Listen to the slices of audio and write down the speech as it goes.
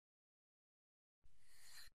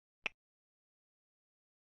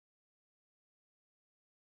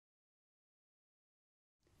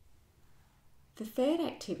The third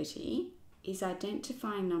activity is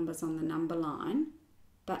identifying numbers on the number line,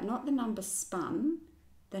 but not the number spun,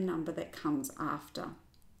 the number that comes after.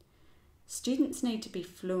 Students need to be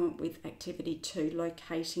fluent with activity 2,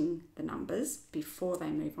 locating the numbers, before they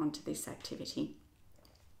move on to this activity.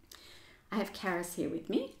 I have Karis here with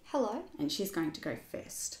me. Hello. And she's going to go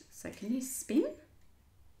first. So can you spin?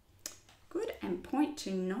 Good, and point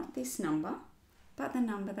to not this number, but the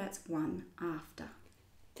number that's one after.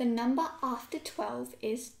 The number after 12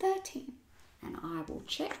 is 13. And I will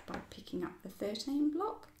check by picking up the 13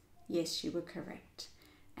 block. Yes, you were correct.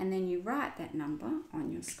 And then you write that number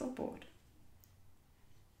on your scoreboard.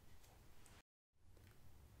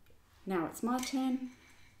 Now it's my turn.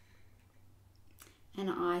 And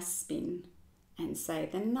I spin and say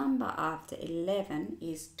the number after 11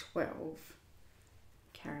 is 12.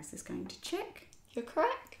 Karis is going to check. You're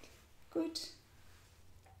correct. Good.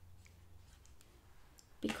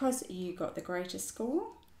 Because you got the greater score,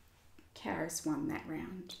 Karis won that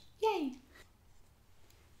round. Yay!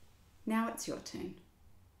 Now it's your turn.